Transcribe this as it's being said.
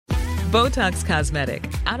Botox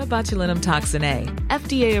Cosmetic, out of botulinum toxin A,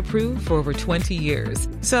 FDA approved for over 20 years.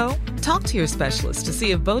 So, talk to your specialist to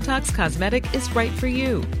see if Botox Cosmetic is right for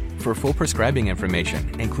you. For full prescribing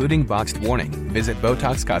information, including boxed warning, visit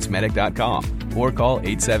BotoxCosmetic.com or call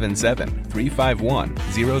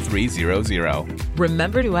 877-351-0300.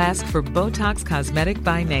 Remember to ask for Botox Cosmetic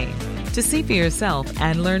by name. To see for yourself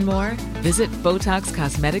and learn more, visit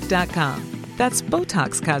BotoxCosmetic.com. That's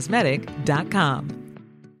BotoxCosmetic.com.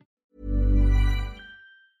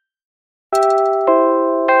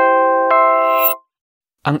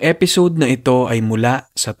 Ang episode na ito ay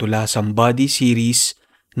mula sa Tula Somebody series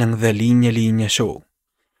ng The Linya Linya Show.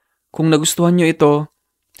 Kung nagustuhan nyo ito,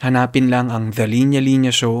 hanapin lang ang The Linya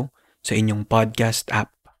Linya Show sa inyong podcast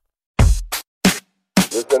app.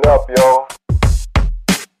 Listen up, yo.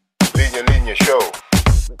 Linya Linya Show.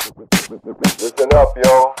 Listen up,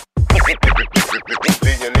 yo.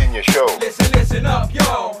 Linya Linya Show. Listen up,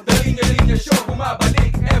 yo. The Linya Linya Show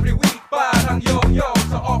bumabalik every week. Parang yo-yo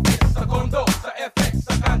sa office, sa condo, sa FX,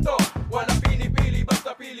 sa kanto. Walang pinipili,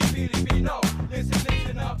 basta Pilipino.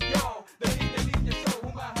 Listen up, yo. The Linya Linya Show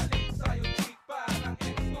humahalik sa'yo, chick. Parang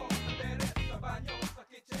ex-no, sa teres, sa banyo, sa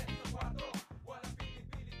kitchen, sa kwarto. Walang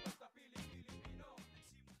pinipili, basta Pilipino.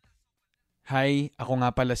 Hi, ako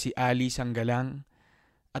nga pala si Ali Sanggalang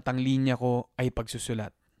at ang linya ko ay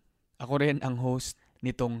pagsusulat. Ako rin ang host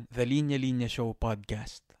nitong The Linya Linya Show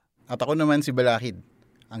podcast. At ako naman si Balakid.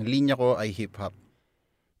 Ang linya ko ay hip-hop.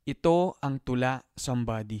 Ito ang Tula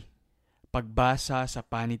Somebody, pagbasa sa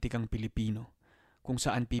panitikang Pilipino, kung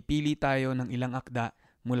saan pipili tayo ng ilang akda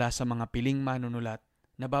mula sa mga piling manunulat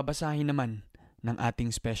na babasahin naman ng ating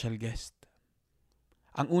special guest.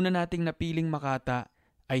 Ang una nating napiling makata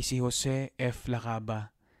ay si Jose F.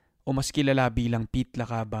 Lacaba o mas kilala bilang Pete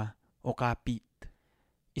Lacaba o Kapit.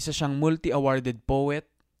 Isa siyang multi-awarded poet,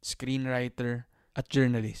 screenwriter at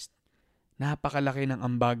journalist. Napakalaki ng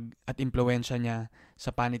ambag at impluwensya niya sa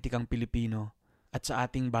panitikang Pilipino at sa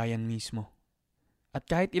ating bayan mismo. At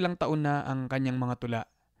kahit ilang taon na ang kanyang mga tula,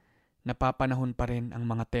 napapanahon pa rin ang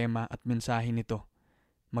mga tema at mensahe nito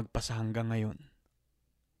magpasa hanggang ngayon.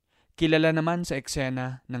 Kilala naman sa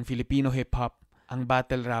eksena ng Filipino hip-hop ang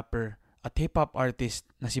battle rapper at hip-hop artist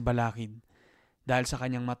na si Balakid dahil sa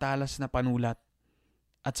kanyang matalas na panulat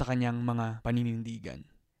at sa kanyang mga paninindigan.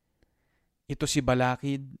 Ito si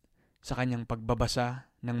Balakid sa kanyang pagbabasa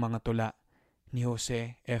ng mga tula ni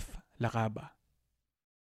Jose F. Lacaba.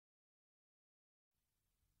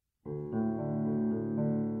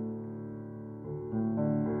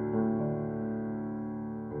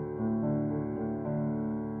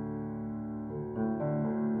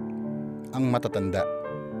 Ang matatanda.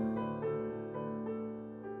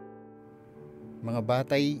 Mga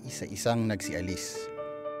batay isa-isang nagsialis.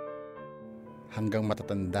 Hanggang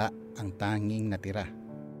matatanda ang tanging natira.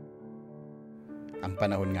 Ang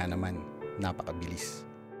panahon nga naman, napakabilis.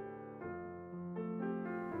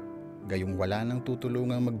 Gayong wala nang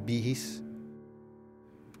tutulungang magbihis.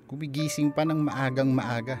 Gumigising pa ng maagang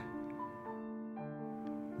maaga.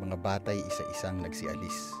 Mga batay isa-isang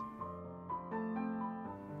nagsialis.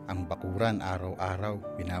 Ang bakuran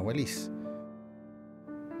araw-araw winawalis.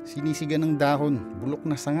 Sinisigan ng dahon, bulok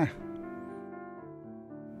na sanga.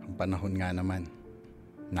 Ang panahon nga naman,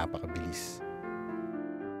 napakabilis.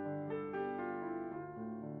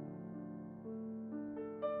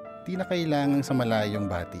 Di na kailangang sa malayong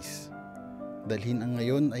batis. Dalhin ang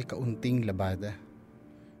ngayon ay kaunting labada.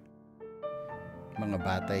 Mga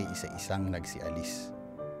batay isa-isang nagsialis.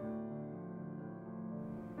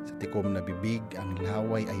 Sa tikom na bibig ang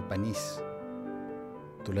laway ay panis.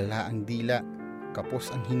 Tulala ang dila,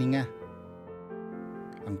 kapos ang hininga.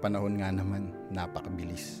 Ang panahon nga naman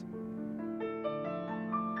napakabilis.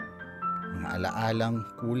 Mga alaalang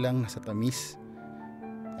kulang na sa tamis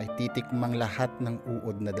ay titikmang lahat ng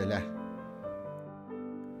uod na dala.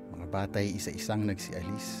 Mga batay isa-isang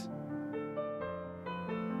nagsialis.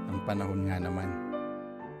 Ang panahon nga naman,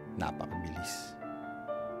 napakabilis.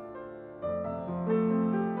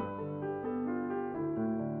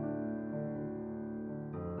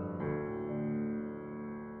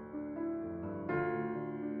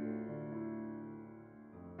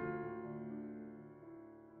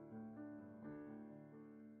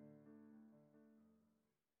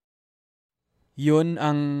 Yun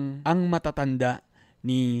ang matatanda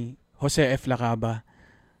ni Jose F. Lacaba.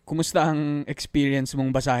 Kumusta ang experience mong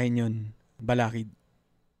basahin yun, Balakid?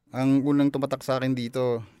 Ang unang tumatak sa akin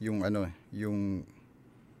dito, yung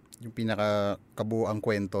pinakakabuuang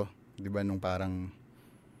kwento, 'di ba, nung parang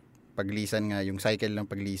paglisan nga, yung cycle ng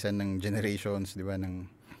paglisan ng generations, 'di ba, ng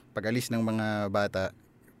pag-alis ng mga bata,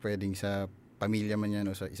 pwedeng sa pamilya man yan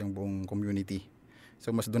o sa isang buong community. So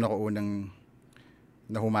mas doon ako unang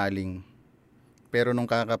nahumaling. Pero nung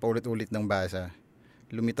kakapaulit-ulit ng basa,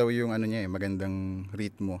 lumitaw yung ano niya magandang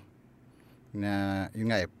ritmo. Na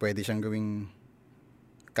yun nga pwede siyang gawing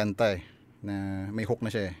kanta na may hook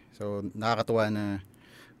na siya So nakakatuwa na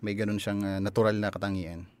may ganun siyang natural na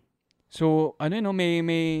katangian. So, may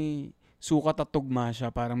sukat at tugma siya.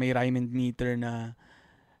 Parang may rhyme and meter na,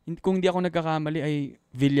 kung hindi ako nagkakamali, ay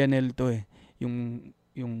Villanelle to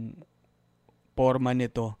yung forma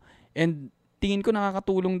nito. And tingin ko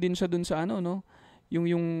nakakatulong din siya dun sa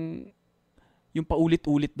yung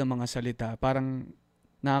paulit-ulit na mga salita. Parang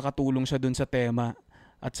nakakatulong siya dun sa tema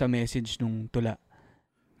at sa message nung tula.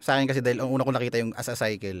 Sa akin kasi dahil ang una ko nakita yung As a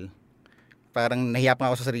Cycle, parang nahiya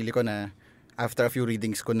pa ako sa sarili ko na after a few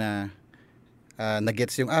readings ko na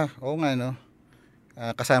nagets yung oo nga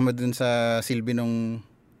kasama dun sa silbi nung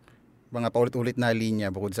mga paulit-ulit na linya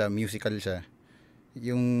bukod sa musical siya.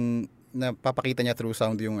 Yung napapakita niya through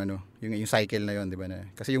sound yung yung cycle na yon, di ba na?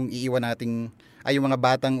 Kasi yung iiwan nating yung mga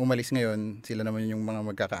batang umalis ngayon, sila naman yung mga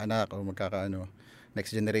magkakaanak o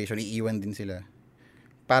next generation, iiwan din sila.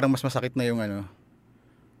 Parang mas masakit na yung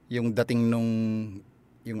yung dating nung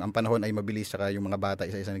yung ang panahon ay mabilis saka yung mga bata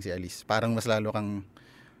isa-isa nagsialis. Parang mas lalo kang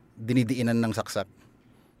dinidiinan ng saksak.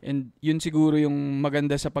 And yun siguro yung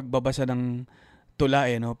maganda sa pagbabasa ng tula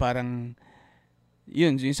parang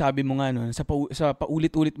yun sabi mo nga sa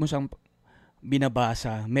paulit-ulit mo siyang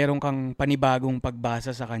binabasa, meron kang panibagong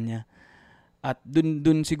pagbasa sa kanya. At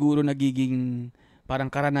dun siguro nagiging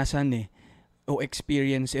parang karanasan o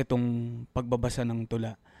experience itong pagbabasa ng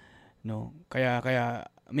tula. Kaya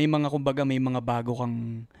may mga bago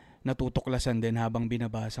kang natutuklasan din habang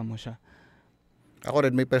binabasa mo siya. Ako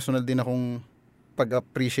rin may personal din akong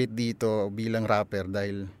pag-appreciate dito bilang rapper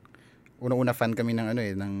dahil una-una fan kami ng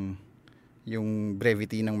ng yung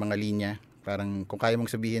brevity ng mga linya. Parang kung kaya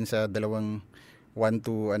mong sabihin sa dalawang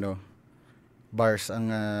 1-2 bars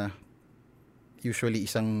ang usually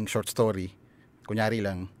isang short story, kunyari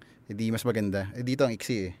lang, hindi mas maganda. Dito ang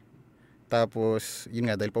iksi Tapos, yun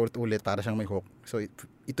nga, dahil paulit-ulit, para siyang may hook. So,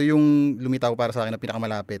 ito yung lumitaw para sa akin na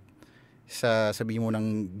pinakamalapit sa sabihin mo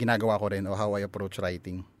ng ginagawa ko rin o how I approach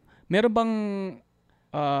writing. Meron bang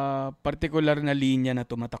particular na linya na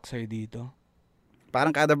tumatak sa'yo dito?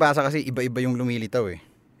 Parang kada basa kasi iba-iba yung lumilitaw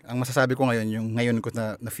Ang masasabi ko ngayon, yung ngayon ko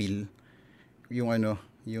na feel, yung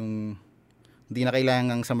yung hindi na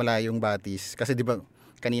kailangang sa malayong batis. Kasi di ba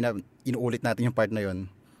kanina inuulit natin yung part na yon.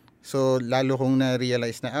 So, lalo kong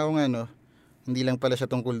na-realize na, hindi lang pala siya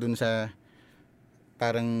tungkol dun sa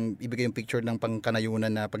parang ibigay yung picture ng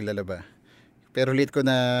pangkanayunan na paglalaba. Pero late ko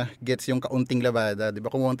na gets yung kaunting labada. Di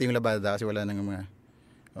ba kumunti yung labada kasi wala nang mga...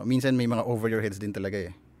 minsan may mga over your heads din talaga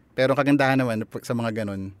Pero ang kagandahan naman sa mga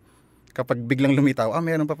ganun, kapag biglang lumitaw,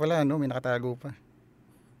 meron pa pala, may nakatago pa.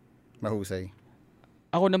 Mahusay.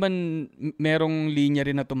 Ako naman, merong linya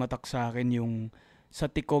rin na tumatak sa akin yung sa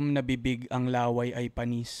tikom na bibig ang laway ay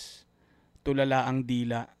panis. Tulala ang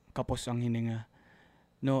dila, kapos ang hininga.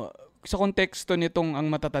 Sa konteksto nitong ang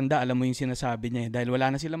matatanda, alam mo yung sinasabi niya dahil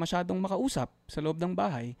wala na sila masyadong makausap sa loob ng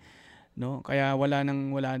bahay. Kaya wala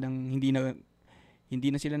nang hindi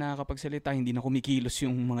na sila nakakapagsalita, hindi na kumikilos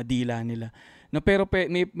yung mga dila nila. Pero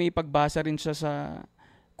may pagbasa rin siya sa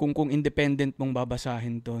kung independent mong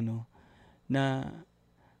babasahin to, na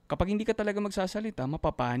kapag hindi ka talaga magsasalita,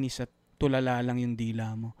 mapapanis at tulala lang yung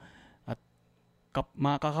dila mo. At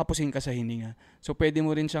makakapusin ka sa hininga. So pwede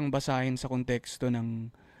mo rin siyang basahin sa konteksto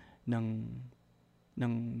ng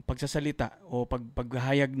pagsasalita o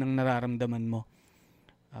paghahayag ng nararamdaman mo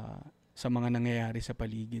sa mga nangyayari sa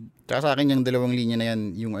paligid. Tsaka sa akin yung dalawang linya na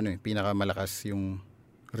yan, yung pinakamalakas yung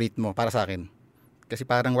ritmo para sa akin. Kasi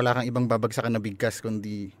parang wala kang ibang babagsakan na bigkas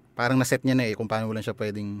kundi parang naset niya na kung paano lang siya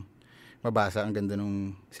pwedeng mabasa. Ang ganda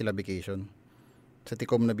nung syllabication. Sa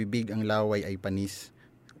tikom na bibig ang laway ay panis.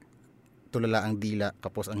 Tulala ang dila,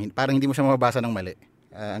 kapos ang parang hindi mo siya mababasa ng mali.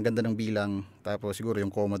 Ang ganda ng bilang, tapos siguro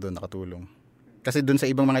yung comma doon nakatulong. Kasi doon sa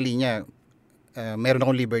ibang mga linya, meron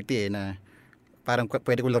akong liberty na parang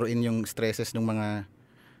pwede ko laruin yung stresses ng mga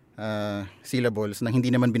syllables na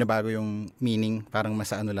hindi naman binabago yung meaning, parang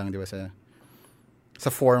mas lang, di ba, sa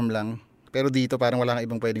form lang. Pero dito parang wala kang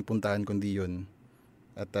ibang pwedeng puntahan kundi yun.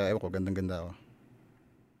 At ewan ko, gandang-ganda ako.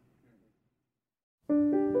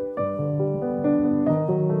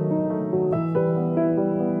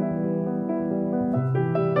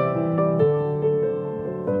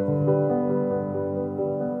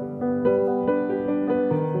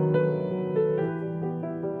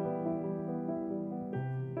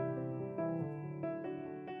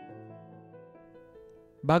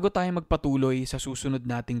 Bago tayo magpatuloy sa susunod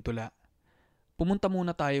nating tula, pumunta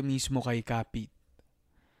muna tayo mismo kay Kapit.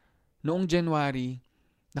 Noong January,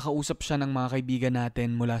 Nakausap siya ng mga kaibigan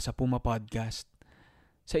natin mula sa Puma Podcast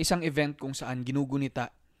sa isang event kung saan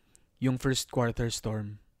ginugunita yung first quarter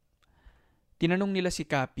storm. Tinanong nila si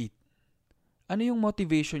Kapit, ano yung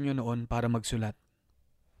motivation nyo noon para magsulat?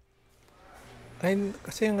 Ay,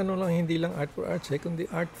 kasi ang ano lang, hindi lang art for art's sake, kundi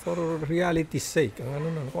art for reality's sake. Ang ano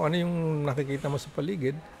nun, kung ano yung nakikita mo sa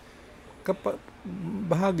paligid,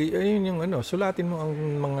 bahagi, ayun yung ano, sulatin mo ang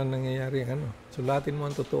mga nangyayari, sulatin mo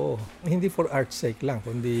ang totoo. Hindi for art's sake lang,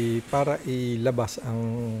 kundi para ilabas ang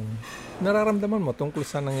nararamdaman mo tungkol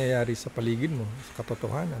sa nangyayari sa paligid mo, sa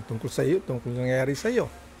katotohanan, tungkol sa iyo, tungkol sa nangyayari sa iyo.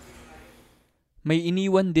 May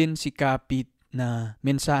iniwan din si Kapit na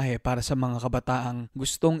mensahe para sa mga kabataang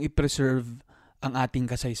gustong i-preserve ang ating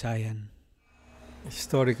kasaysayan.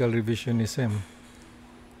 Historical revisionism.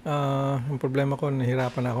 Ang problema ko,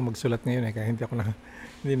 nahirapan ako magsulat ngayon kaya hindi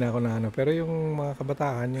na ako na ano. Pero yung mga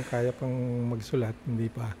kabataan, yung kaya pang magsulat, hindi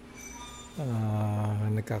pa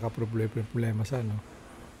nagkakaproblema sa ano.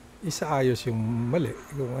 Isaayos yung mali,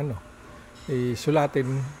 yung sulatin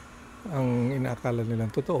ang inaakala nilang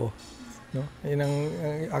totoo. No? Yun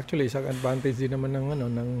actually, isang advantage din naman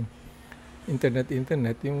ng internet,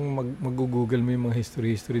 yung mag-google mo yung mga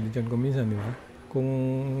history din kung minsan, di ba? Kung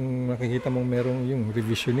nakikita mong merong yung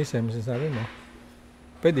revisionism, sinasabi mo,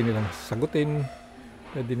 pwede nilang sagutin,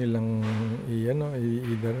 pwede nilang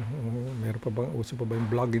either, meron pa bang, uso pa ba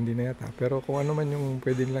yung blog, hindi na yata. Pero kung ano man yung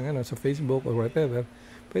pwede nilang sa Facebook or whatever,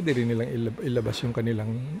 pwede rin nilang ilabas yung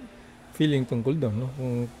kanilang feeling tungkol doon. No?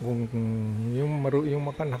 Kung yung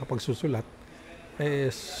nakapagsusulat,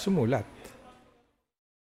 sumulat.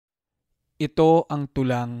 Ito ang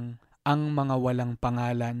tulang Ang Mga Walang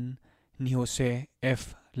Pangalan ni Jose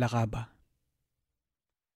F. Lacaba.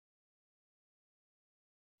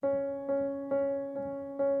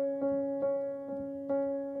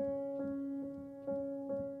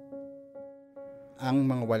 Ang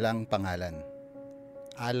Mga Walang Pangalan.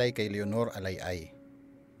 Alay kay Leonor Alayay,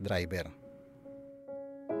 driver.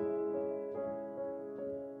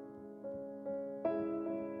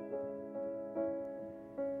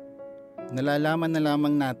 Nalalaman na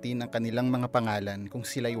lamang natin ang kanilang mga pangalan kung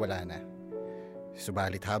sila'y wala na.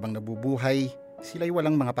 Subalit habang nabubuhay, sila'y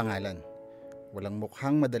walang mga pangalan. Walang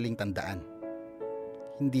mukhang madaling tandaan.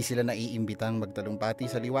 Hindi sila naiimbitang magtalumpati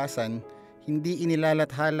sa liwasan, hindi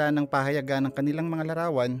inilalathala ng pahayagan ng kanilang mga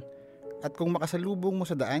larawan, at kung makasalubong mo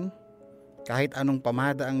sa daan, kahit anong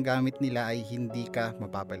pamada ang gamit nila ay hindi ka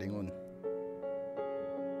mapapalingon.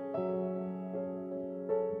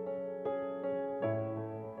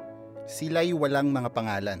 Sila'y walang mga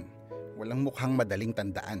pangalan, walang mukhang madaling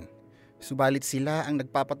tandaan. Subalit sila ang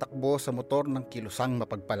nagpapatakbo sa motor ng kilusang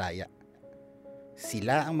mapagpalaya.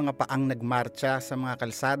 Sila ang mga paang nagmarcha sa mga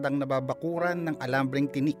kalsadang nababakuran ng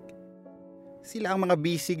alambreng tinik. Sila ang mga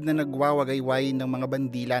bisig na nagwawagayway ng mga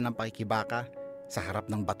bandila ng pakikibaka sa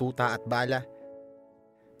harap ng batuta at bala.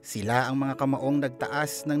 Sila ang mga kamaong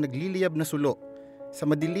nagtaas ng nagliliyab na sulo sa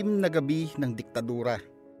madilim na gabi ng diktadura.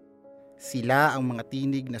 Sila ang mga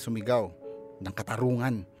tinig na sumigaw ng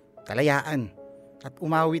katarungan, kalayaan, at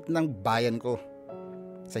umawit ng bayan ko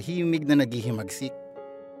sa himig na naghihimagsik.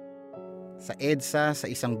 Sa EDSA sa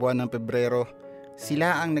isang buwan ng Pebrero,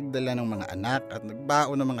 sila ang nagdala ng mga anak at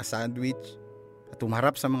nagbaon ng mga sandwich at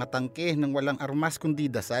humarap sa mga tangke ng walang armas kundi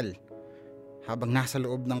dasal. Habang nasa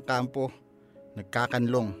loob ng kampo,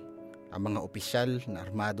 nagkakanlong ang mga opisyal na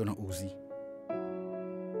armado ng Uzi.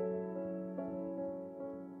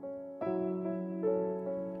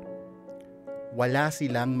 Wala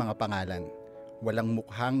silang mga pangalan, walang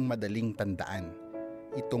mukhang madaling tandaan.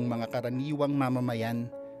 Itong mga karaniwang mamamayan,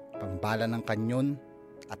 pambala ng kanyon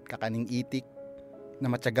at kakaning itik, na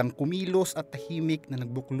matyagang kumilos at tahimik na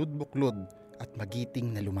nagbuklod-buklod at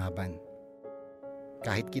magiting na lumaban.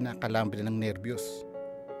 Kahit kinakalambre ng nerbiyos,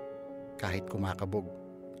 kahit kumakabog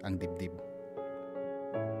ang dibdib.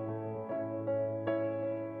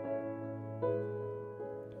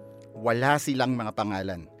 Wala silang mga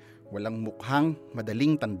pangalan, walang mukhang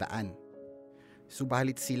madaling tandaan.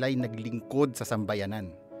 Subalit sila'y naglingkod sa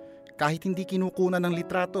sambayanan. Kahit hindi kinukunan ng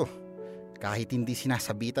litrato, kahit hindi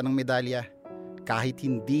sinasabitan ng medalya, kahit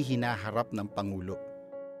hindi hinaharap ng Pangulo.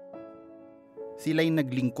 Sila'y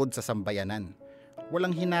naglingkod sa sambayanan.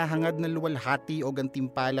 Walang hinahangad na luwalhati o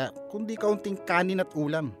gantimpala, kundi kaunting kanin at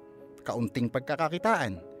ulam, kaunting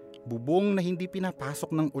pagkakakitaan, bubong na hindi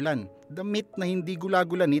pinapasok ng ulan, damit na hindi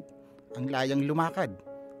gulagulanit, ang layang lumakad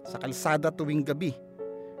sa kalsada tuwing gabi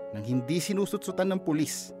nang hindi sinusutsutan ng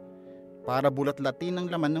pulis para bulat-latin ang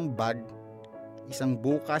laman ng bag, isang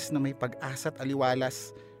bukas na may pag-asa at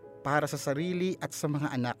aliwalas para sa sarili at sa mga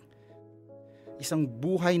anak, isang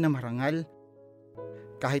buhay na marangal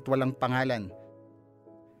kahit walang pangalan,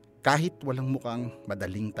 kahit walang mukhang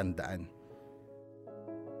madaling tandaan.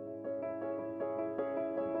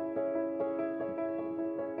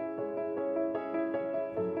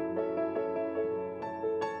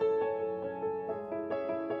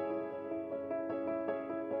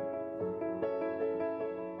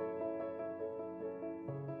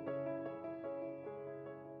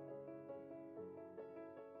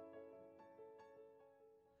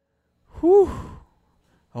 Whew.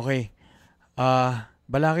 Okay.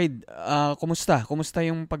 Balakid, kumusta? Kumusta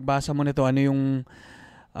yung pagbasa mo nito? Ano yung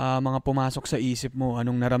mga pumasok sa isip mo?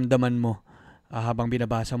 Anong naramdaman mo habang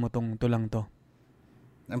binabasa mo tong tulang to?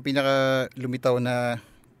 Ang pinaka lumitaw na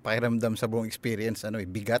pakiramdam sa buong experience,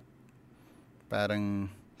 bigat.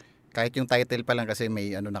 Parang kahit yung title pa lang kasi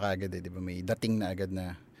may na kaagad di ba? May dating na agad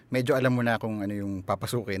na medyo alam mo na kung ano yung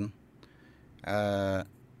papasukin.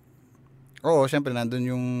 Oo, syempre nandun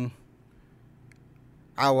yung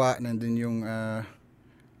awa, nandun yung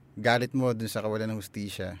galit mo dun sa kawalan ng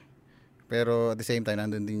hustisya. Pero at the same time,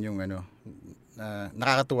 nandun din yung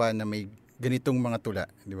nakakatuwa na may ganitong mga tula,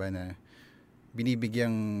 di ba, na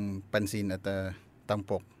binibigyang pansin at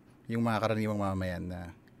tampok yung mga karaniwang mamamayan na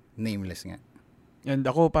nameless nga. And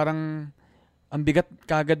ako parang ang bigat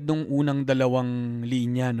kagad nung unang dalawang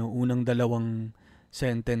linya, no? Unang dalawang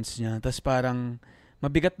sentence niya. Tapos parang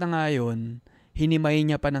mabigat na nga yun, hinimay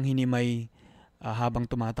niya pa ng hinimay habang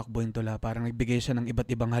tumatakbo yung tula. Parang nagbigay siya ng iba't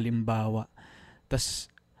ibang halimbawa. Tapos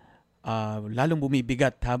lalong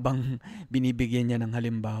bumibigat habang binibigyan niya ng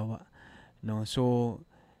halimbawa. No? So,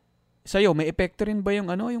 sa'yo, may epekto rin ba yung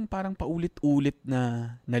yung parang paulit-ulit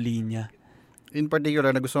na linya? In particular,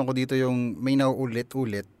 nagustuhan ko dito yung may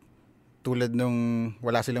nauulit-ulit tulad nung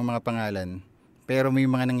wala silang mga pangalan pero may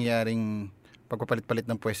mga nangyaring pagpapalit-palit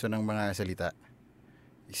ng pwesto ng mga salita.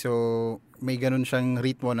 So, may ganun siyang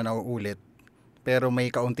ritmo na nauulit pero may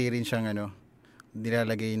kaunti rin siyang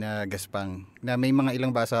nilalagay na gaspang. Na may mga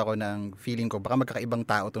ilang basa ako na ang feeling ko baka magkakaibang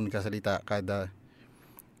tao itong nagsasalita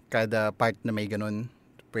kada part na may ganun.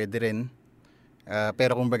 Pwede rin.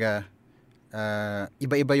 Pero kumbaga,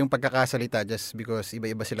 iba-iba yung pagkakasalita just because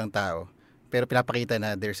iba-iba silang tao. Pero pinapakita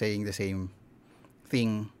na they're saying the same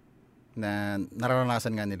thing na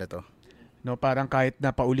nararanasan nga nila to. No, parang kahit na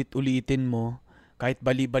paulit-ulitin mo, kahit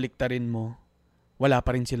bali-baliktarin mo, wala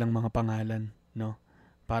pa rin silang mga pangalan. No?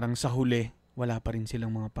 Parang sa huli, wala pa rin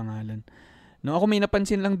silang mga pangalan. No, ako may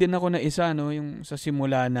napansin lang din ako na isa, yung sa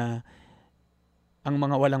simula na ang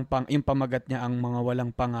mga yung pamagat niya ang mga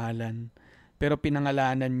walang pangalan. Pero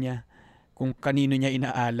pinangalanan niya kung kanino niya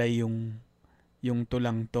inaalay yung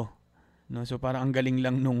tulang to. No, so parang ang galing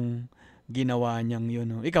lang nung ginawa niyang yun.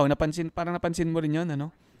 No? Ikaw parang napansin mo rin yun,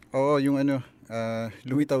 ano? Oo, yung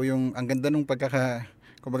lumitaw yung ang ganda nung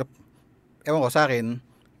kumbaga, ewan ko sa akin,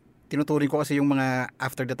 tinuturing ko kasi yung mga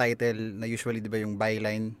after the title na usually 'di ba yung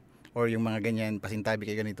byline or yung mga ganyan, pasintabi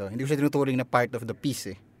kay ganito. Hindi ko siya tinuturing na part of the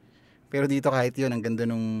piece eh. Pero dito kahit yun, ang ganda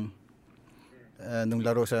nung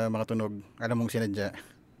laro sa mga tunog. Alam mong sinadya.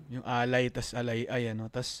 Yung alay, tas alay,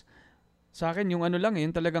 tas sa akin, yung lang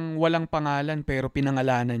yung talagang walang pangalan pero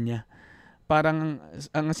pinangalanan niya. Parang,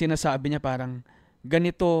 ang sinasabi niya parang,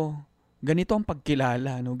 ganito ang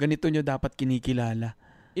pagkilala, no? Ganito nyo dapat kinikilala.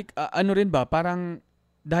 Rin ba, parang,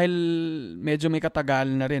 dahil medyo may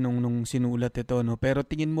katagal na rin nung sinulat ito, no? Pero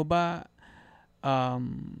tingin mo ba,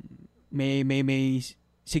 may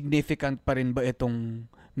significant pa rin ba itong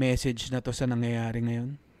message na to sa nangyayari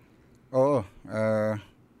ngayon? Oo.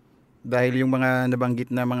 Dahil yung mga nabanggit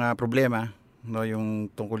na mga problema, no, yung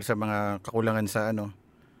tungkol sa mga kakulangan sa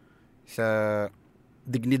sa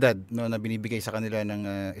dignidad, no, na binibigay sa kanila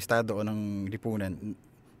ng estado o ng lipunan,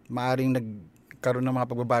 maaring nagkaroon ng mga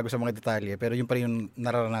pagbabago sa mga detalye, pero yun pa rin yung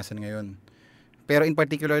nararanasan ngayon. Pero in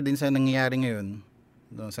particular din sa nangyayari ngayon,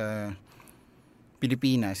 no, sa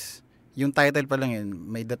Pilipinas, yung title pa lang yun,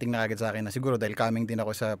 may dating na agad sa akin na siguro dahil coming din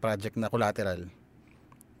ako sa project na Collateral.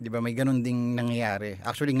 'Di ba may ganun ding nangyayari.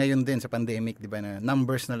 Actually ngayon din sa pandemic, 'di ba, na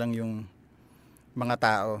numbers na lang yung mga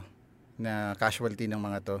tao na casualty ng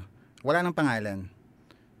mga to. Wala nang pangalan.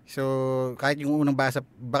 So, kahit yung unang basa,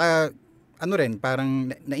 baka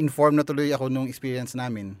parang na-inform na tuloy ako nung experience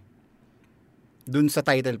namin dun sa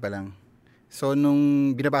title pa lang. So,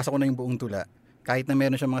 nung binabasa ko na yung buong tula, kahit na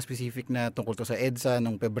meron siya mga specific na tungkol to sa EDSA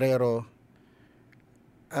nung Pebrero,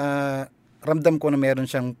 ramdam ko na meron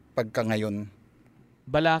siyang pagka ngayon.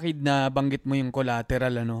 Balakid na banggit mo yung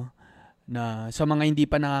Collateral, na sa mga hindi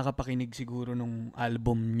pa nakakapakinig siguro nung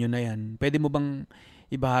album nyo na yan, pwede mo bang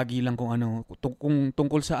ibahagi lang kung kung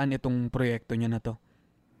tungkol saan itong proyekto nyo na to?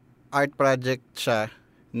 Art project siya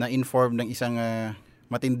na informed ng isang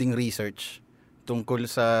matinding research tungkol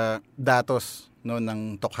sa datos, no,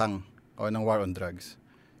 ng Tokhang o ng War on Drugs.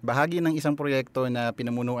 bahagi ng isang proyekto na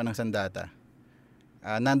pinamunuan ng Sandata.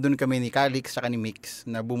 Nandun kami ni Calix at ni Mix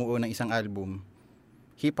na bumuo ng isang album,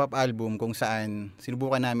 hip-hop album, kung saan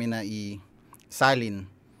sinubukan namin na isalin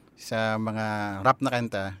sa mga rap na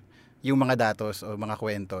kanta yung mga datos o mga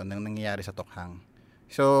kwento ng nangyayari sa Tokhang.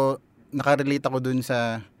 So, nakarelate ako dun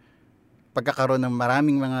sa pagkakaroon ng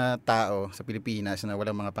maraming mga tao sa Pilipinas na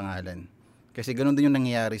walang mga pangalan. Kasi ganun din yung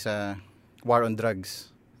nangyayari sa war on drugs.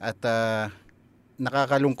 At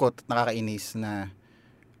nakakalungkot, nakakainis na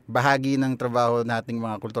bahagi ng trabaho nating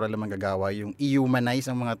mga kultural na manggagawa, yung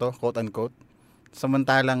i-humanize ang mga to, quote-unquote.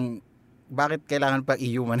 Samantalang, bakit kailangan pa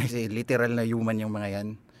i-humanize? Literal na human yung mga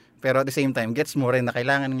yan. Pero at the same time, gets mo rin na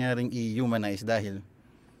kailangan nga rin i-humanize dahil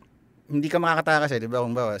hindi ka makakatakas di ba?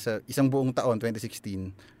 Kung bawa, sa isang buong taon,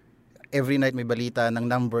 2016, every night may balita ng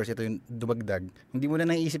numbers, ito yung dumagdag. Hindi mo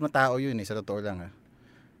na naiisip na tao yun sa totoo lang.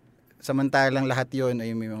 Samantalang lahat yun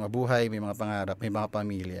ay may mga buhay, may mga pangarap, may mga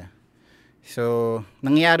pamilya. So,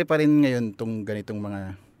 nangyayari pa rin ngayon itong ganitong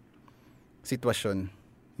mga sitwasyon.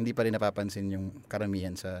 Hindi pa rin napapansin yung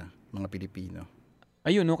karamihan sa mga Pilipino.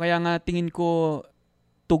 Ayun, no? Kaya nga tingin ko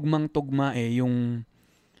tugmang-tugma yung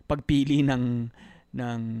pagpili ng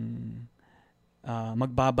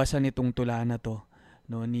magbabasa nitong tula na to,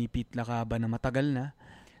 no, ni Pete Lacaba na matagal na.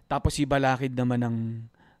 Tapos si Balakid naman ang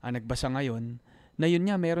nagbasa ngayon. Na yun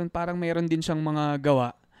nga, meron din siyang mga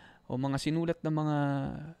gawa o mga sinulat na mga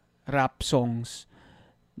rap songs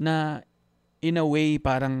na in a way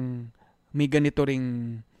parang may ganito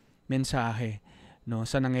ring mensahe, no,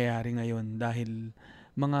 sa nangyayari ngayon dahil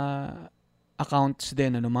mga accounts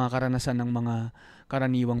din, mga karanasan ng mga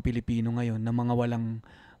karaniwang Pilipino ngayon na mga walang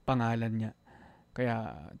pangalan niya.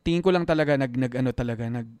 Kaya tingin ko lang talaga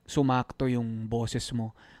nagsumakto yung boses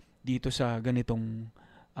mo dito sa ganitong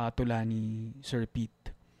tula ni Sir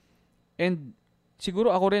Pete. And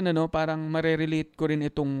siguro ako rin parang marerelate ko rin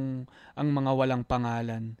itong ang mga walang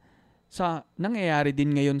pangalan sa nangyayari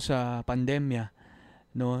din ngayon sa pandemya,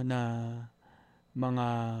 no, na mga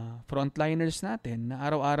frontliners natin na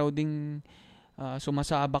araw-araw ding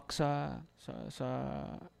sumasabak sa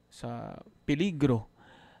peligro.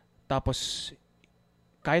 Tapos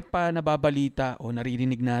kahit pa nababalita o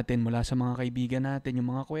naririnig natin mula sa mga kaibigan natin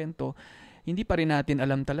yung mga kwento, hindi pa rin natin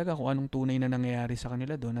alam talaga kung anong tunay na nangyayari sa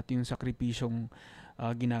kanila doon at yung sakripisyong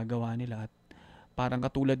ginagawa nila. At parang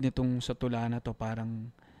katulad nitong sa tula na to, parang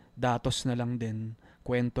datos na lang din,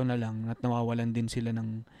 kwento na lang at nawawalan din sila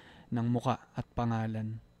ng muka at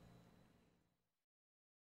pangalan.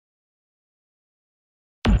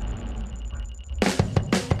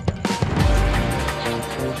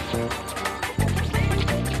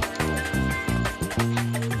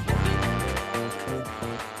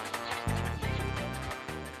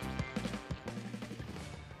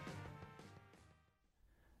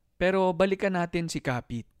 Pero balikan natin si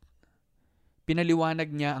Kapit.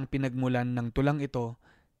 Pinaliwanag niya ang pinagmulan ng tulang ito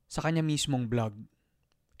sa kanya mismong blog.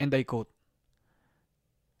 And I quote,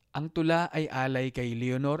 "Ang tula ay alay kay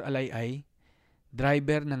Leonor Alayay,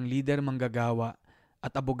 driver ng lider manggagawa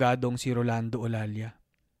at abogadong si Rolando Olalia.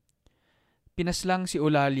 Pinaslang si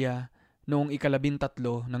Olalia noong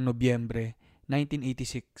 13 ng Nobyembre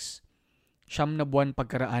 1986, 9 na buwan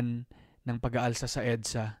pagkaraan ng pag-aalsa sa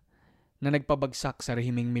EDSA na nagpabagsak sa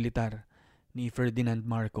rehimeng militar ni Ferdinand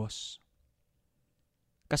Marcos.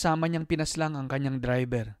 Kasama niyang pinaslang ang kanyang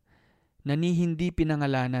driver na hindi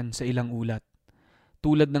pinangalanan sa ilang ulat,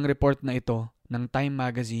 tulad ng report na ito ng Time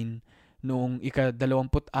Magazine noong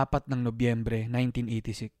ika-24 ng Nobyembre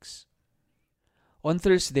 1986. On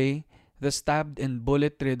Thursday, the stabbed and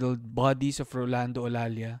bullet-riddled bodies of Rolando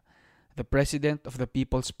Olalia, the president of the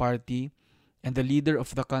People's Party and the leader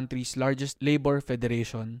of the country's largest labor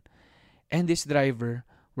federation, and his driver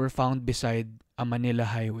were found beside a Manila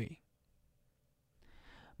highway.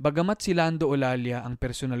 Bagamat si Lando Olalia ang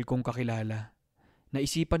personal kong kakilala,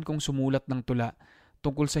 naisipan kong sumulat ng tula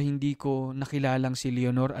tungkol sa hindi ko nakilalang si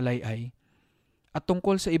Leonor Alayay at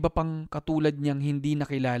tungkol sa iba pang katulad niyang hindi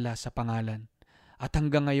nakilala sa pangalan at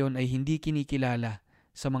hanggang ngayon ay hindi kinikilala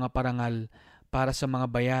sa mga parangal para sa mga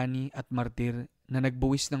bayani at martir na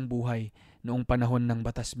nagbuwis ng buhay noong panahon ng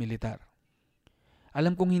batas militar.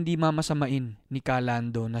 Alam kong hindi mamasamain ni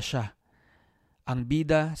Kalando na siya, ang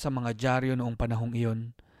bida sa mga dyaryo noong panahong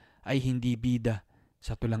iyon, ay hindi bida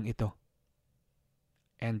sa tulang ito."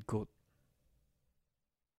 End quote.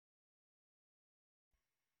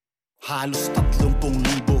 Halos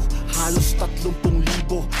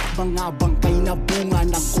 30,000 mga bangkay na bunga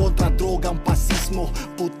ng kontra-drogang pasismo.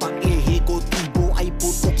 Putang ehekutibo ay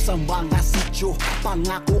putok sa mga sityo.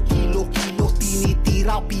 Pangako kilo-kilo,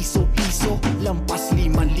 tinitira piso-piso. Lampas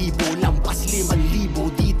 5,000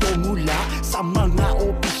 dito mula sa mga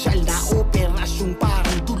opisyo.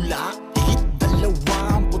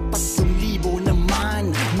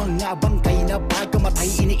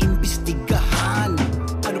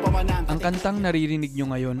 kantang naririnig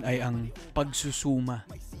nyo ngayon ay ang Pagsusuma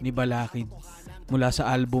ni Balakid mula sa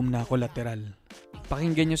album na Collateral.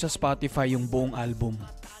 Pakinggan nyo sa Spotify yung buong album.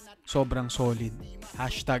 Sobrang solid.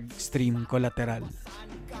 #stream Collateral.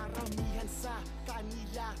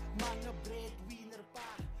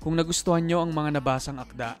 Kung nagustuhan nyo ang mga nabasang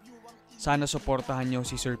akda, sana suportahan nyo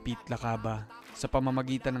si Sir Pete Lacaba sa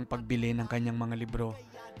pamamagitan ng pagbili ng kanyang mga libro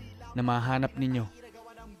na mahanap ninyo.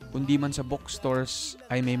 Kundi man sa bookstores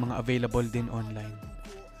ay may mga available din online.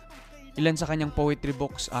 Ilan sa kanyang poetry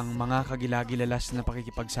books ang Mga Kagilagilalas na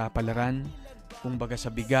Pakikipagsapalaran, Kumbaga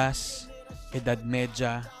sa Bigas, Edad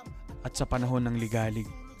Medya, at Sa Panahon ng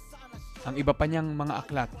Ligalig. Ang iba pa niyang mga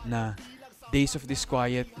aklat na Days of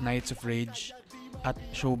Disquiet, Nights of Rage, at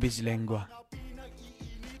Showbiz Lengua.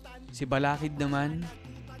 Si Balakid naman,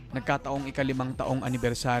 nagkataong ika-5 taong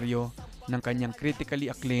anibersaryo ng kanyang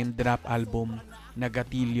critically acclaimed rap album na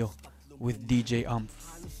Gatilyo with DJ Umph.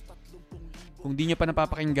 Kung di nyo pa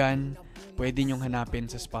napapakinggan, pwede nyong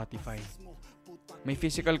hanapin sa Spotify. May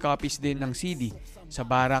physical copies din ng CD sa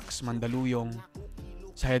Barracks, Mandaluyong,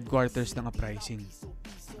 sa headquarters ng Uprising.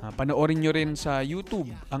 Panoorin nyo rin sa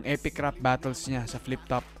YouTube ang epic rap battles niya sa Flip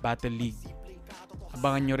Top Battle League.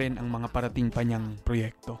 Abangan nyo rin ang mga parating pa niyang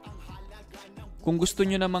proyekto. Kung gusto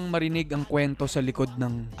nyo namang marinig ang kwento sa likod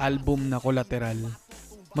ng album na Collateral,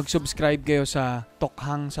 mag-subscribe kayo sa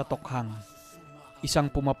Tokhang sa Tokhang, isang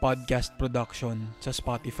Puma-podcast production sa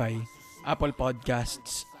Spotify, Apple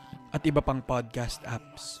Podcasts, at iba pang podcast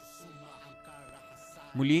apps.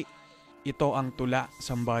 Muli, ito ang Tula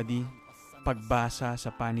Somebody, Pagbasa sa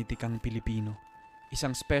Panitikang Pilipino,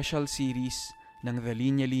 isang special series ng The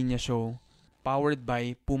Linya Linya Show powered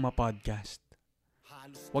by Puma Podcast.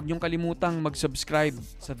 Huwag niyong kalimutang mag-subscribe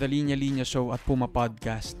sa The Linya Linya Show at Puma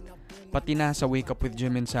Podcast, pati na sa Wake Up with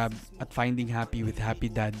Jim and Sab at Finding Happy with Happy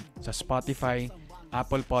Dad sa Spotify,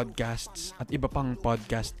 Apple Podcasts at iba pang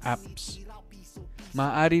podcast apps.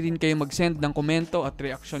 Maaari rin kayo mag-send ng komento at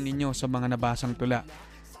reaksyon ninyo sa mga nabasang tula.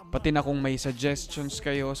 Pati na kung may suggestions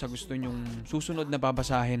kayo sa gusto nyong susunod na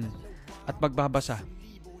babasahin at magbabasa,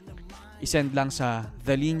 isend lang sa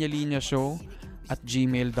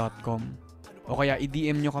thelinyalinyashow@gmail.com o kaya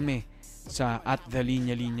i-DM nyo kami sa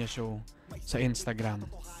 @thelinyalinyashow sa Instagram.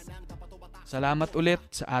 Salamat ulit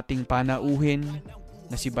sa ating panauhin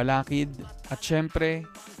na si Balakid at syempre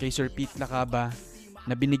kay Sir Pete Lacaba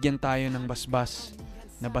na binigyan tayo ng basbas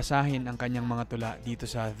na basahin ang kanyang mga tula dito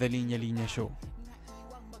sa The Linya Linya Show.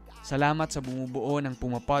 Salamat sa bumubuo ng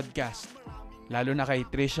Puma Podcast, lalo na kay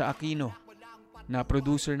Trisha Aquino na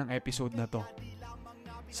producer ng episode na to.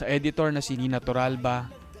 Sa editor na si Nina Toralba,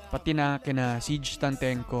 pati na kina Siege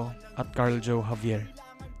Tantenko at Carl Joe Javier.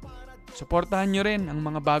 Suportahan nyo rin ang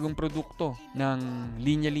mga bagong produkto ng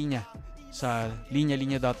Linya Linya sa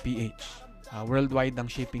linyalinya.ph. Worldwide ang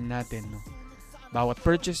shipping natin. No? Bawat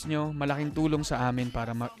purchase nyo, malaking tulong sa amin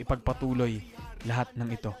para ipagpatuloy lahat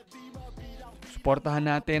ng ito. Suportahan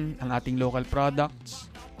natin ang ating local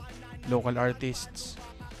products, local artists.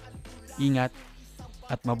 Ingat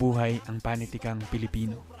at mabuhay ang panitikang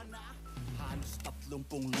Pilipino.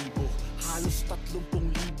 Halos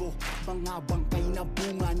 30,000 mga bangkay na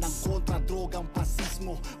bunga ng kontra-drogang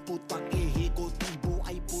pasismo. Putang ehekutibo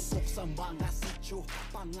ay putok sa mga sityo.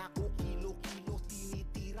 Pangako kilo-kilo,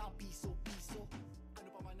 tinitira piso-piso. Ano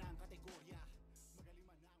pa man ang kategorya?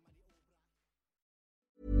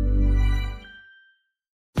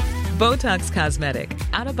 Botox Cosmetic,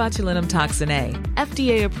 out of botulinum toxin A,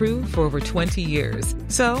 FDA approved for over 20 years.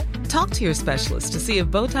 So, talk to your specialist to see if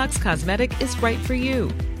Botox Cosmetic is right for you.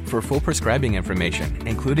 For full prescribing information,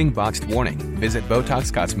 including boxed warning, visit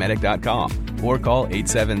BotoxCosmetic.com or call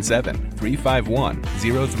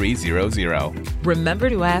 877-351-0300. Remember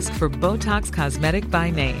to ask for Botox Cosmetic by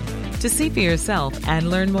name. To see for yourself and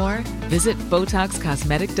learn more, visit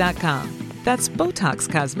BotoxCosmetic.com. That's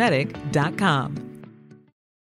BotoxCosmetic.com.